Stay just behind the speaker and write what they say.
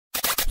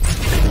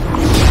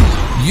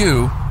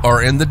You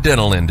are in the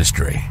dental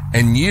industry,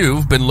 and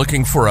you've been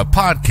looking for a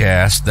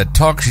podcast that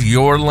talks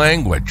your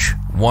language,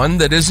 one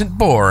that isn't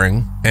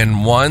boring,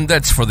 and one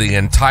that's for the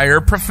entire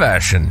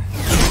profession.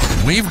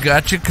 We've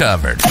got you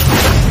covered.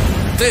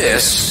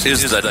 This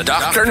is the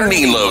Dr.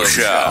 Nilo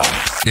Show.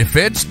 If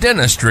it's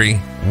dentistry,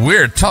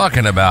 we're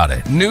talking about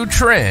it. New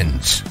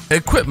trends,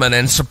 equipment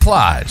and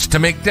supplies to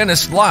make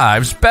dentists'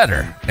 lives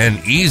better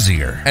and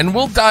easier. And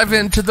we'll dive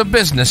into the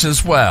business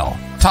as well.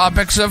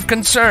 Topics of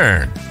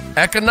concern,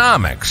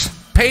 economics,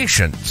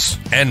 patience,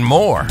 and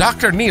more.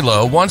 Dr.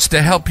 Nilo wants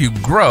to help you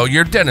grow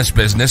your dentist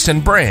business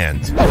and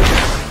brand.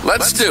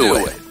 Let's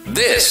do it.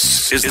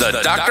 This is the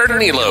Dr.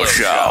 Nilo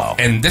Show.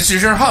 And this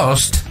is your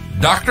host,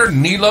 Dr.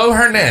 Nilo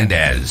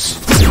Hernandez.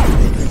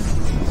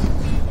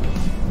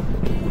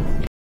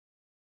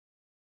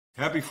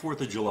 Happy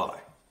 4th of July.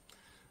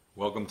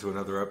 Welcome to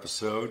another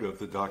episode of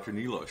the Dr.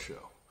 Nilo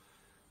Show.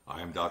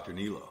 I am Dr.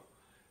 Nilo.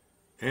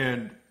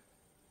 And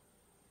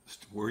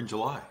we're in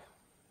July.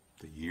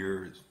 The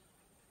year is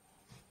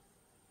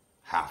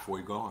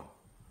halfway gone.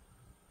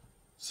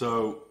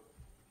 So,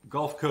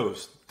 Gulf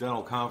Coast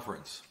Dental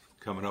Conference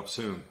coming up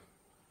soon.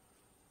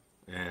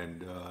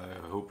 And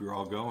I hope you're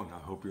all going. I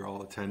hope you're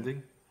all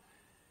attending.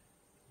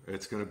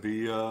 It's going to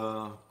be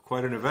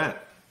quite an event.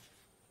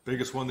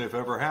 Biggest one they've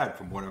ever had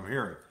from what I'm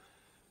hearing.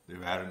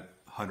 They've added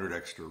 100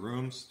 extra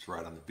rooms. It's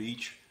right on the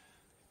beach.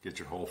 Get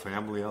your whole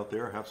family out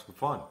there. Have some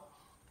fun.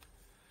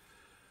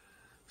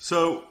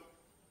 So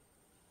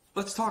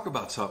let's talk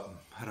about something.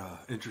 I had an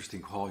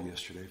interesting call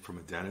yesterday from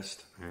a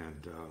dentist.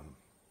 And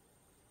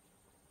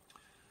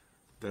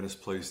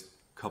dentist placed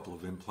a couple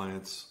of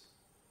implants.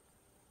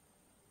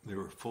 They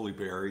were fully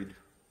buried,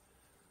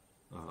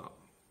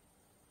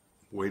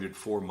 waited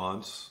 4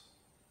 months,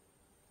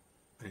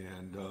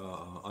 and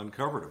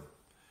uncovered them.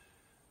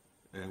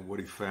 And what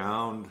he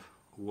found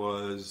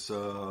was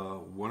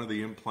one of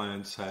the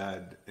implants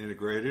had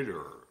integrated,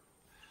 or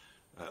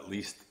at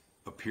least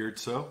appeared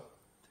so,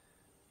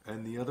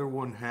 and the other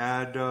one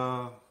had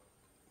a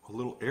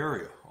little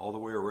area all the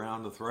way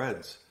around the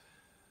threads.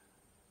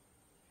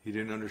 He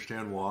didn't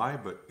understand why,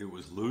 but it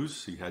was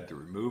loose. He had to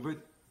remove it,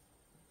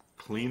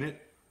 clean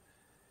it.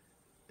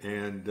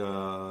 And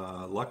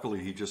luckily,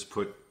 he just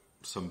put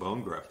some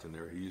bone graft in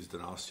there. He used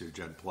an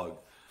osteogen plug.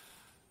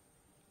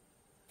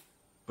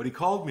 But he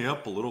called me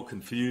up a little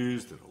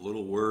confused and a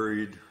little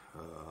worried.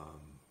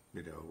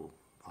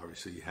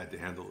 Obviously, he had to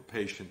handle the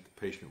patient.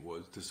 The patient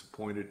was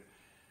disappointed.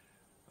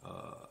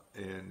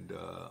 And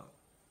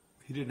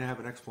he didn't have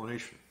an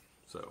explanation.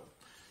 So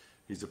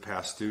he's a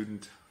past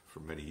student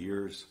for many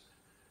years.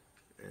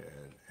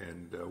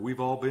 And we've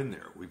all been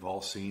there. We've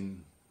all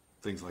seen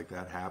things like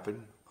that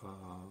happen.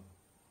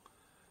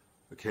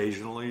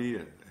 Occasionally,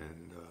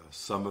 and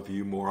some of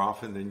you more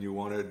often than you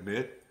want to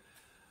admit.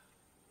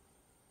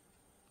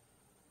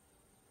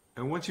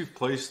 And once you've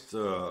placed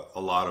a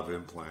lot of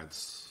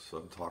implants, so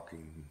I'm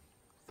talking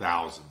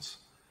thousands,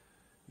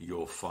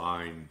 you'll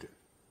find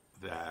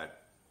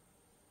that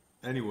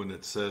anyone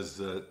that says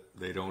that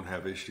they don't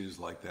have issues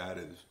like that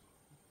is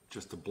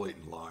just a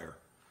blatant liar.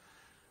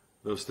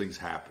 Those things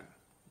happen.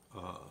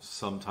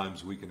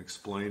 Sometimes we can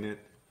explain it.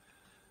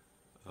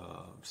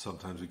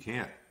 Sometimes we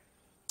can't.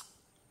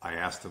 I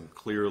asked him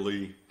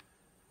clearly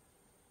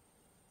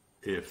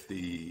if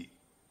the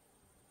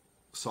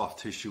soft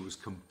tissue was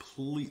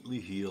completely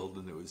healed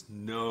and there was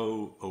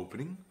no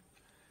opening.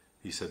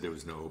 He said there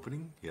was no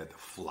opening. He had to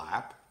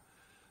flap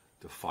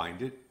to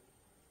find it.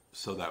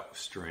 So that was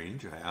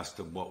strange. I asked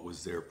him what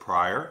was there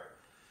prior.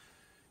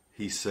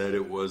 He said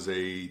it was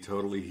a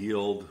totally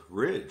healed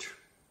ridge,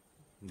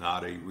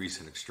 not a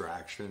recent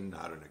extraction,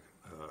 not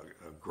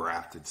a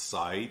grafted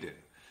site. And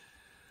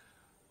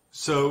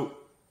so,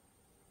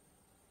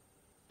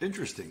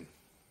 interesting.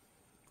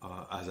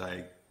 As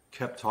I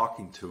kept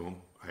talking to him,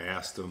 I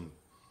asked him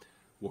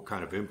what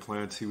kind of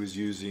implants he was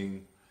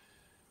using.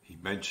 He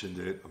mentioned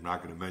it. I'm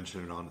not going to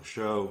mention it on the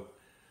show.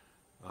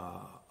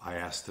 I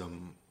asked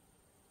him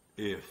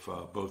if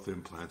both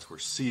implants were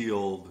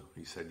sealed.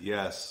 He said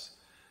yes.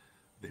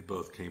 They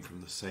both came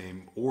from the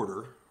same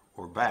order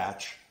or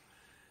batch.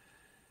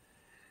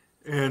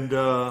 And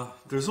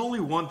there's only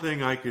one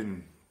thing I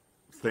can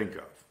think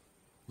of.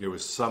 There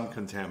was some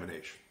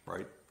contamination,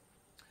 right?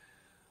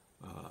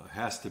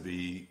 Has to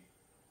be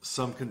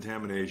some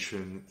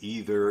contamination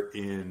either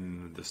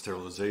in the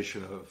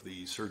sterilization of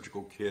the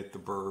surgical kit, the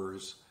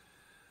burrs.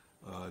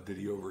 Did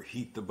he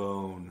overheat the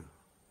bone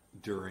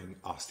during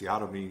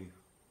osteotomy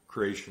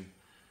creation?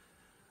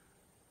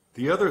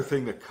 The other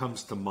thing that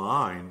comes to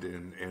mind,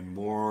 and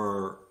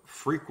more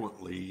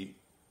frequently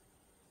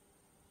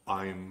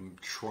I'm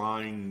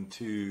trying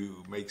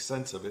to make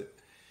sense of it,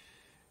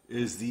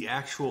 is the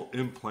actual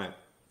implant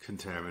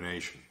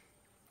contamination.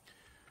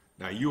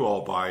 Now, you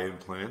all buy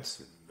implants,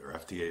 and they're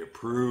FDA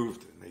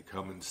approved, and they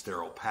come in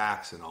sterile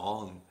packs and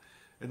all.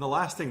 And the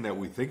last thing that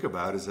we think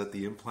about is that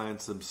the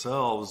implants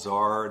themselves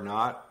are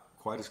not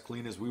quite as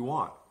clean as we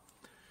want.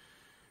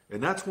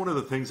 And that's one of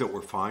the things that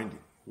we're finding.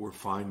 We're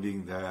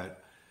finding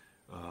that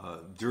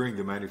during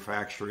the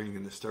manufacturing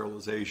and the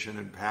sterilization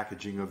and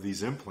packaging of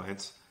these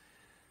implants,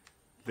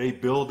 they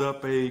build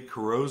up a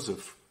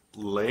corrosive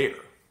layer,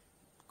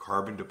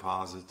 carbon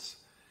deposits,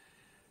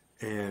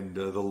 and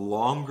the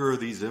longer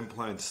these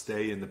implants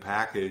stay in the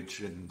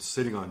package and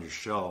sitting on your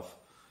shelf,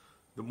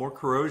 the more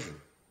corrosion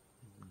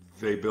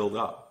they build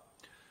up.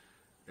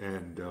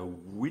 And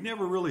we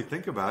never really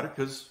think about it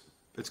because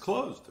it's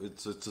closed.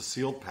 It's a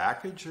sealed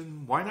package,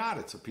 and why not?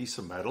 It's a piece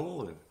of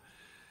metal,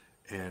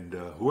 and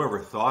whoever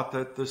thought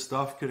that this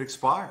stuff could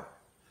expire?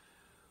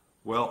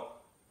 Well,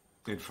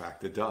 in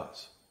fact, it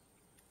does.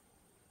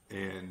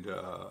 And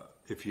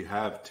if you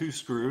have two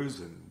screws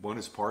and one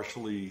is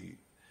partially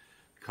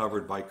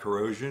covered by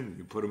corrosion,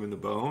 you put them in the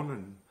bone,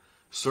 and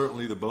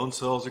certainly the bone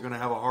cells are going to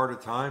have a harder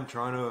time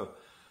trying to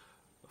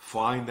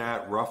find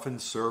that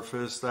roughened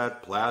surface,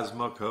 that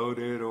plasma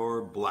coated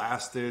or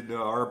blasted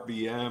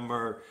RBM,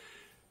 or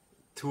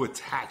to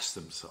attach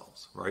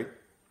themselves, right?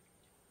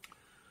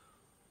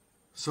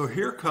 So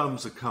here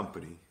comes a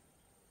company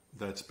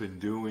that's been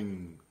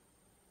doing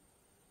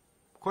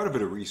quite a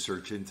bit of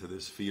research into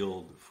this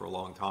field for a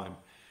long time,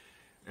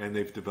 and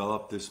they've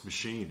developed this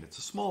machine. It's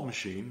a small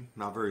machine,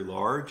 not very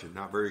large and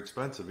not very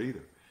expensive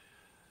either.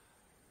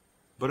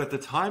 But at the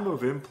time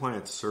of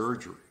implant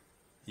surgery,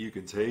 you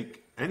can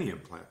take any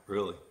implant,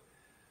 really,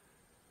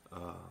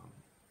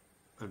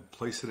 and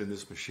place it in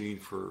this machine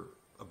for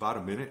about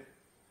a minute,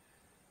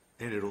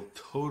 and it'll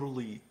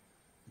totally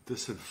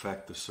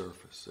disinfect the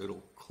surface.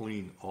 It'll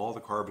clean all the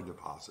carbon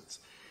deposits.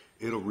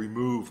 It'll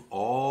remove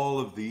all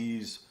of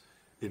these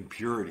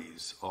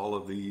impurities, all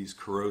of these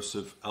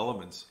corrosive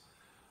elements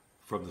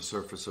from the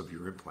surface of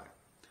your implant.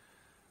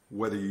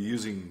 Whether you're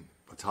using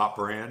a top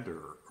brand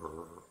or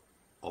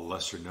a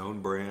lesser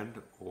known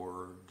brand,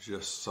 or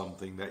just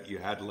something that you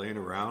had laying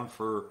around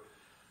for,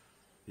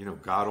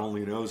 God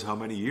only knows how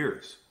many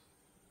years.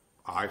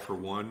 I, for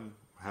one,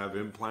 have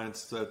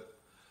implants that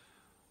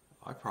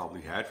I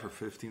probably had for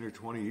 15 or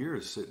 20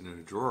 years sitting in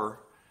a drawer.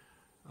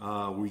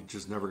 We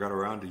just never got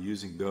around to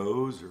using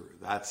those or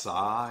that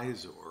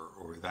size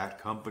or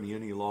that company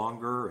any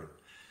longer. And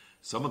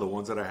some of the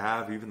ones that I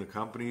have, even the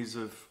companies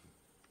have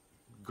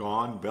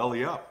gone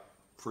belly up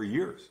for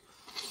years.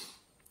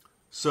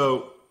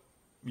 So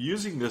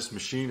using this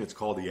machine, it's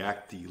called the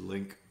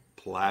ActiLink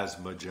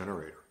Plasma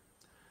Generator.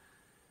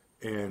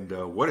 And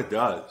what it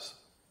does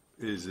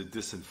is it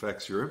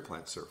disinfects your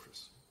implant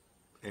surface.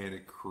 And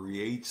it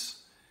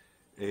creates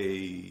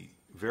a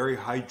very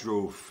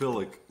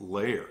hydrophilic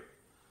layer.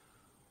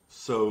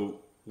 So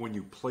when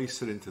you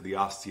place it into the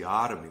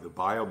osteotomy, the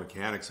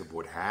biomechanics of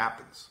what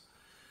happens,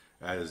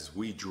 as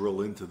we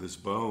drill into this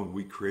bone,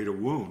 we create a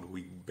wound.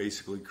 We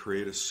basically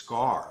create a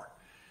scar,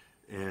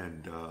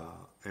 and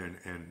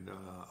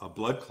a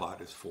blood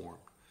clot is formed.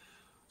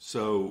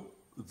 So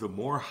the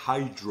more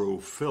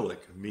hydrophilic,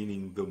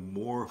 meaning the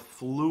more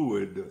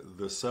fluid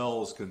the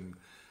cells can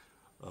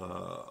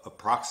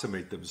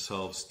approximate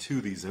themselves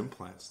to these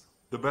implants,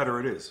 the better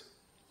it is.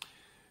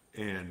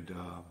 And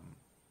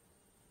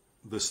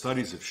the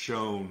studies have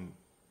shown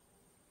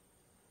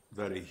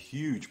that a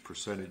huge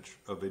percentage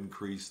of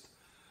increased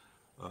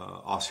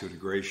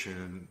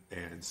osseodegradation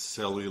and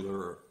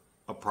cellular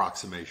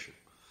approximation.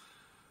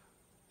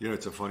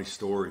 It's a funny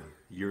story.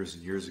 Years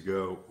and years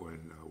ago,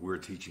 when we were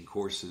teaching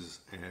courses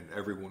and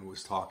everyone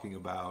was talking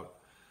about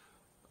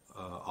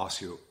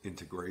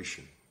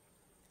osseointegration,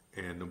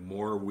 and the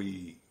more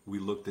we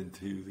looked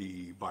into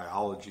the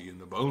biology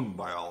and the bone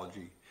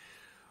biology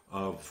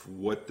of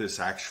what this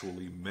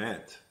actually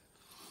meant,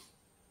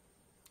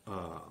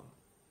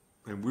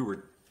 and we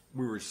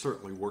were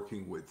certainly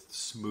working with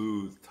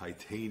smooth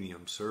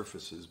titanium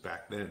surfaces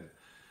back then.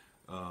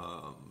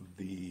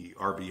 The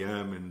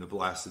RBM and the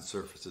blasted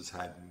surfaces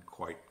hadn't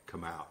quite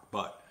come out,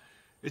 but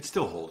it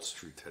still holds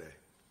true today.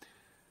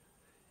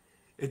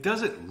 It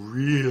doesn't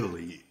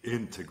really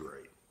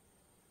integrate.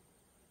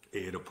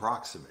 It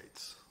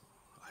approximates.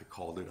 I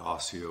called it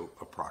osseo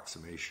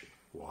approximation.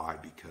 Why?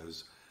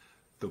 Because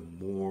the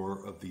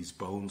more of these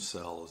bone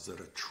cells that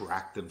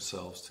attract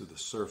themselves to the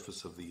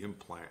surface of the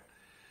implant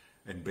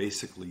and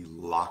basically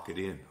lock it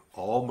in,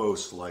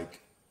 almost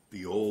like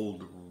the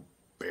old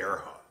bear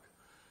hug.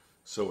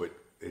 So it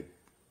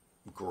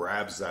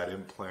grabs that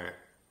implant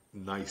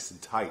nice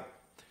and tight.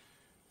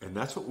 And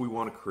that's what we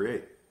want to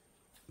create.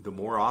 The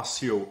more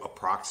osseo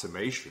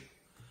approximation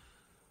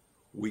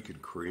we can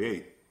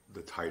create,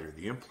 the tighter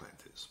the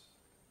implant is.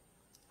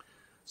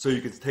 So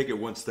you can take it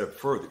one step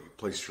further. You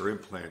place your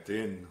implant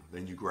in,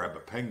 then you grab a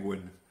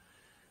penguin,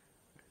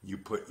 you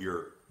put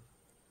your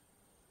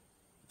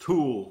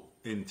tool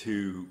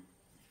into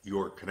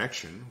your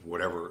connection,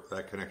 whatever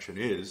that connection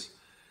is,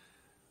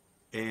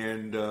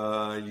 and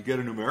you get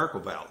a numerical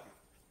value.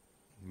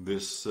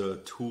 This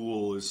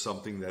tool is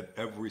something that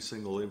every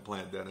single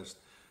implant dentist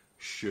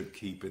should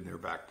keep in their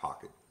back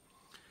pocket.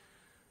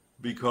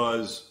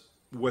 Because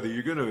whether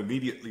you're going to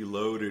immediately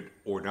load it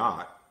or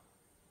not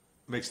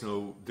makes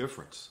no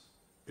difference.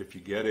 If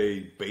you get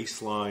a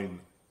baseline,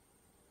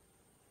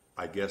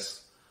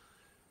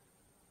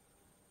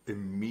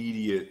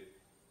 immediate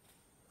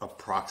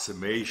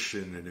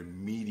approximation and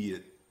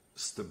immediate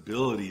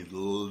stability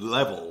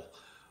level,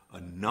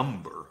 a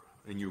number,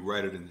 and you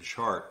write it in the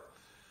chart,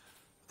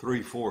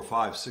 3, 4,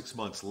 5, 6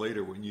 months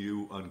later, when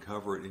you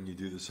uncover it and you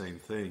do the same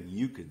thing,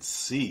 you can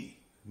see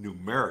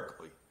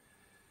numerically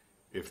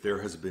if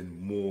there has been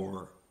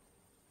more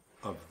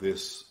of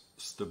this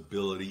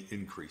stability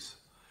increase.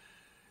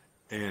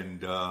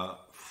 And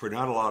for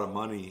not a lot of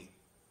money,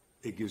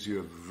 it gives you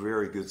a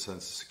very good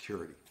sense of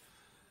security.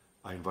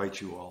 I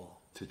invite you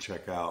all to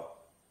check out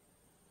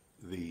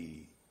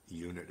the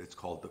unit. It's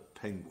called the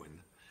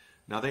Penguin.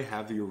 Now they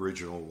have the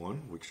original one,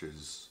 which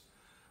is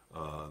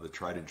the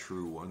tried and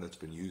true one that's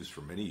been used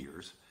for many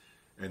years,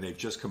 and they've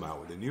just come out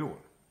with a new one.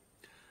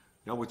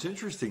 Now what's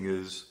interesting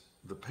is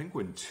the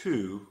Penguin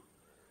 2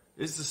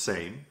 is the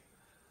same.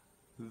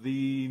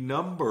 The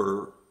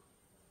number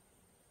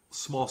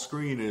small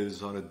screen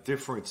is on a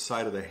different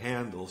side of the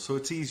handle, so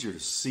it's easier to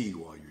see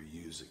while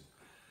you're using.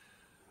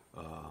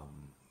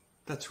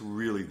 That's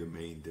really the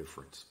main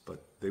difference,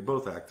 but they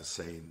both act the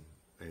same,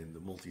 and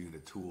the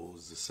multi-unit tool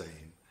is the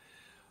same.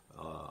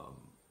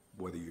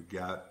 Whether you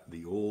got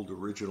the old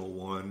original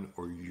one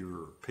or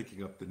you're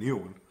picking up the new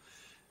one.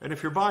 And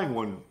if you're buying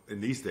one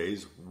in these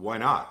days, why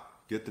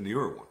not? Get the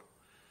newer one.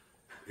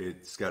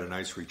 It's got a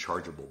nice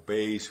rechargeable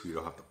base. You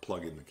don't have to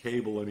plug in the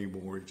cable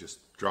anymore. You just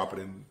drop it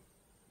in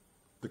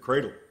the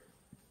cradle.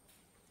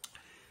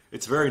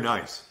 It's very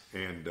nice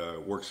and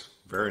works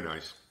very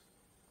nice.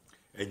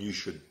 And you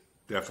should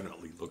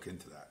definitely look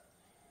into that.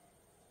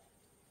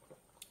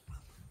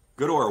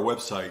 Go to our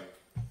website,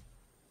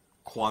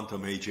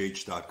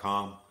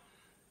 quantumhh.com,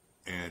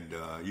 and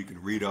you can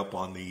read up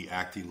on the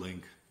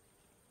ActiLink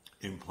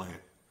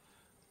implant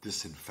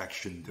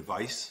disinfection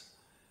device,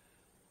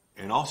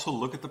 and also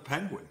look at the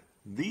Penguin.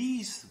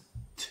 These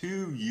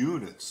two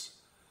units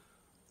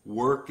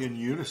work in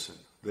unison.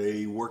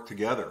 They work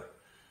together.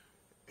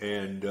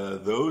 And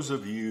those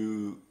of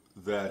you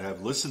that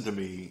have listened to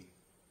me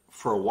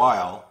for a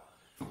while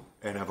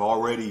and have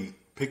already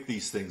picked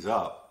these things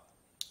up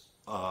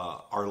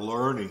are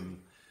learning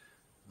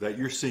that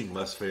you're seeing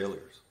less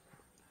failures.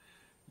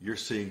 You're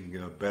seeing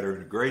better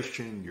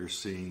integration. You're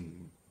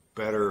seeing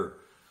better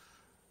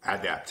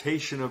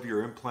adaptation of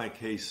your implant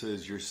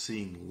cases. You're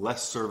seeing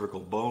less cervical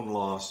bone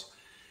loss.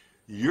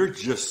 You're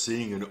just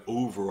seeing an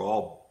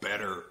overall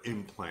better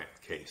implant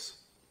case.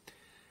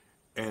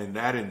 And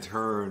that in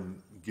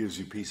turn gives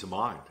you peace of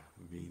mind.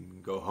 I mean,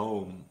 go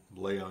home,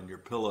 lay on your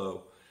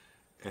pillow,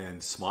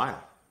 and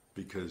smile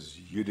because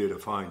you did a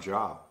fine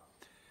job.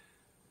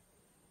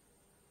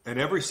 And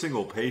every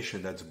single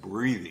patient that's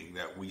breathing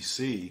that we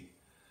see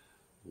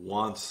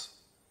wants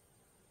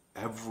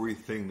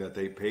everything that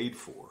they paid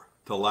for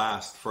to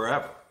last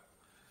forever.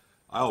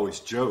 I always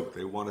joke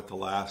they want it to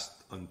last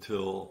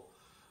until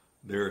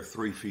they're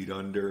 3 feet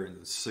under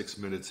and 6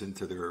 minutes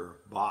into their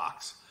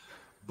box.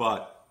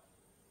 But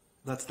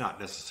that's not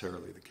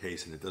necessarily the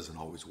case, and it doesn't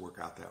always work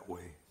out that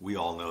way. We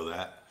all know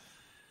that.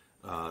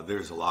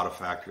 There's a lot of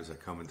factors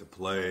that come into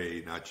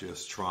play, not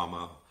just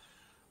trauma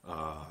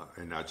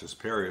and not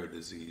just perio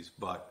disease,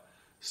 but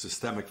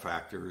systemic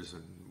factors,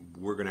 and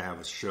we're going to have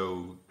a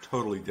show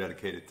totally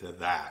dedicated to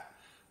that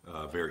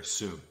very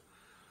soon.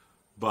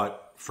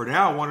 But for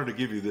now, I wanted to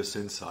give you this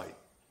insight,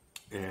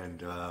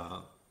 and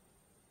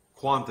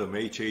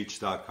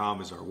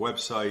quantumhh.com is our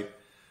website.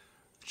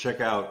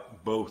 Check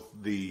out both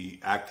the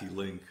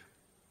ActiLink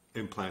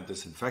implant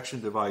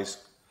disinfection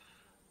device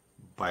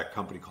by a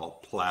company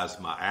called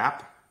Plasma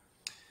App,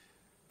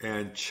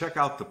 and check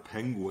out the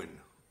Penguin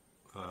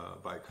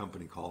by a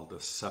company called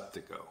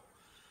Septico.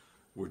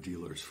 We're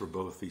dealers for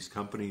both these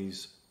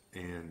companies,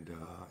 and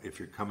if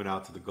you're coming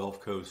out to the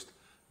Gulf Coast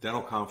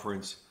Dental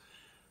Conference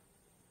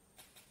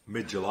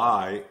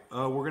mid-July,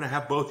 we're going to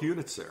have both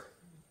units there,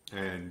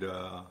 and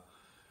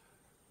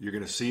you're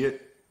going to see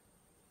it.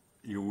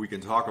 We can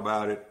talk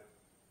about it.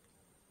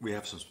 We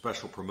have some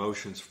special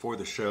promotions for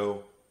the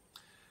show,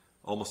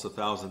 almost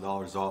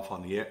 $1,000 off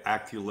on the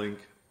ActiLink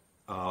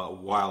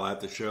while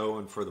at the show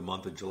and for the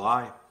month of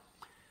July.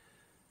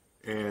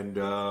 And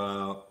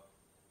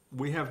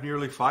we have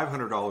nearly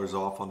 $500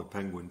 off on the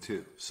Penguin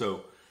too.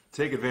 So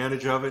take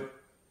advantage of it.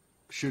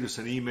 Shoot us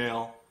an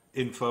email,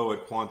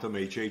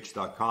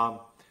 info@quantumhh.com,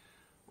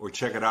 or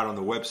check it out on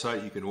the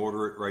website. You can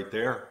order it right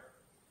there.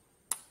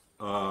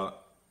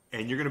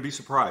 And you're going to be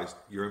surprised.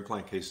 Your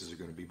implant cases are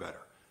going to be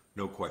better.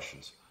 No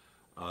questions.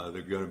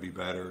 They're going to be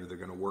better. They're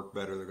going to work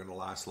better. They're going to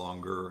last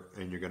longer.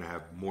 And you're going to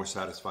have more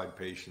satisfied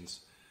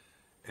patients.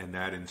 And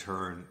that in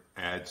turn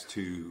adds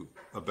to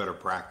a better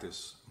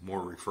practice,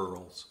 more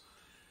referrals.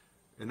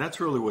 And that's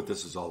really what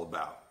this is all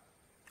about.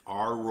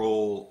 Our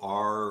role,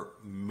 our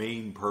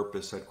main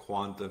purpose at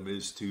Quantum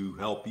is to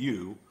help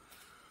you,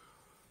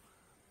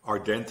 our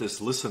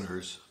dentist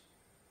listeners,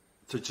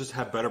 to just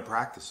have better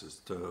practices,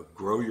 to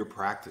grow your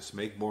practice,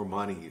 make more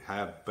money,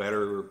 have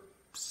better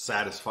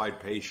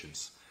satisfied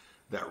patients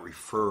that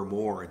refer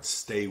more and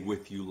stay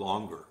with you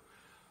longer.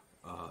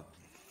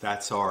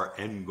 That's our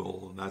end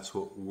goal, and that's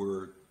what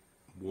we're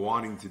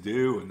wanting to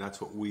do, and that's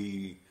what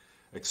we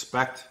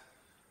expect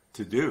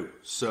to do.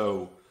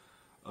 So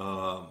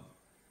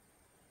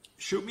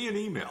shoot me an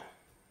email,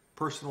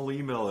 personal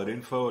email at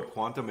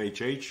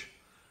info@quantumhh,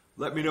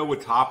 Let me know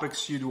what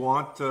topics you'd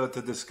want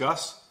to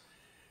discuss.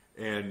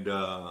 And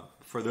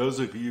for those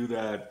of you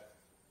that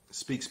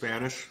speak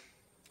Spanish,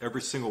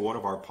 every single one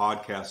of our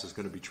podcasts is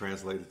going to be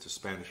translated to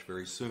Spanish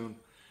very soon.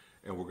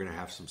 And we're going to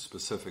have some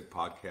specific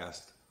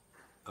podcasts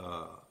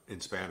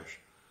in Spanish.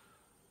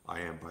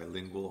 I am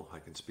bilingual. I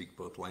can speak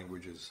both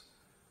languages.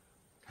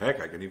 Heck,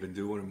 I can even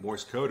do one in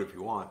Morse code if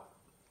you want.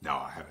 No,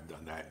 I haven't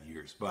done that in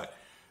years. But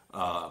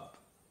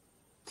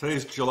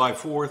today's July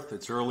 4th.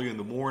 It's early in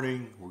the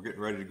morning. We're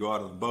getting ready to go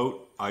out on the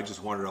boat. I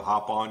just wanted to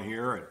hop on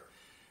here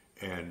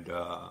and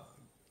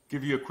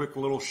give you a quick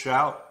little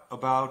shout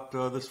about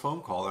this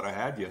phone call that I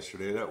had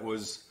yesterday that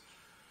was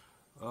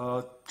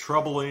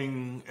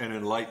troubling and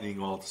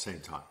enlightening all at the same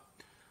time.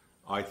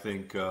 I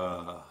think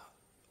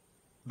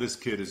this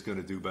kid is going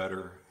to do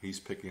better. He's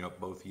picking up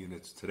both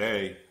units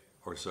today,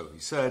 or so he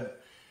said,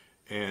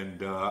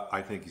 and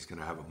I think he's going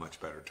to have a much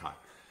better time.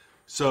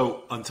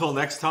 So until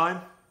next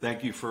time,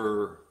 thank you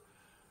for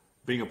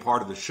being a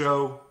part of the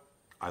show.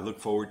 I look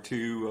forward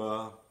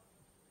to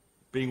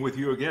being with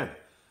you again.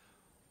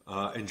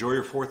 Enjoy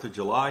your 4th of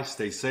July.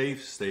 Stay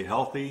safe, stay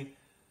healthy,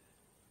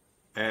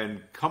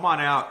 and come on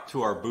out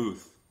to our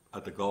booth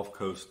at the Gulf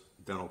Coast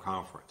Dental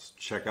Conference.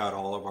 Check out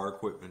all of our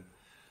equipment.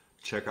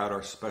 Check out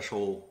our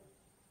special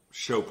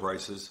show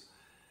prices.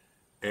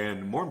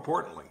 And more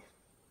importantly,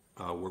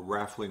 we're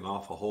raffling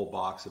off a whole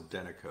box of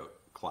Denticoat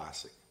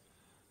Classic.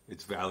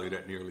 It's valued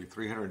at nearly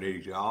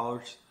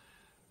 $380.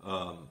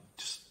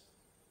 Just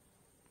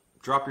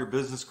drop your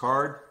business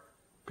card,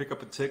 pick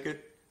up a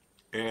ticket,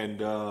 and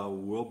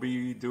we'll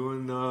be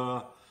doing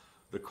the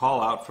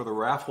call out for the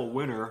raffle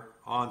winner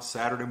on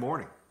Saturday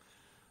morning.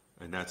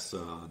 And that's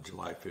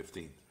July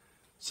 15th.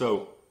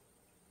 So,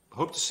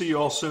 hope to see you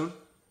all soon.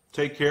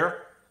 Take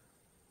care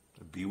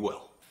and be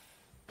well.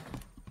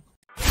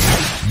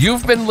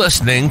 You've been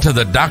listening to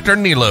the Dr.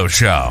 Nilo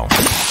Show.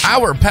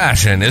 Our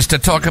passion is to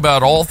talk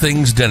about all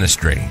things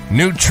dentistry,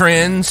 new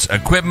trends,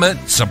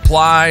 equipment,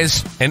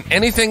 supplies, and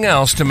anything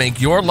else to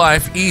make your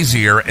life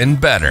easier and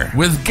better,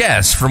 with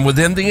guests from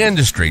within the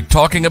industry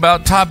talking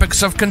about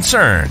topics of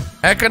concern,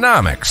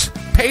 economics,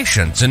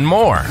 patients, and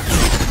more.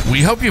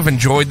 We hope you've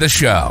enjoyed the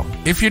show.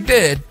 If you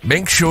did,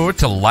 make sure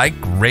to like,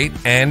 rate,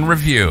 and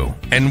review.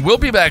 And we'll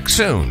be back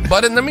soon.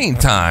 But in the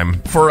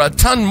meantime, for a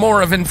ton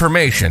more of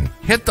information,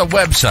 hit the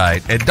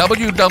website at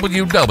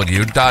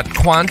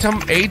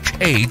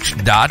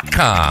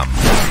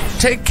www.quantumhh.com.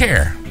 Take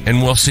care,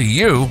 and we'll see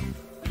you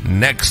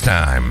next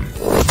time.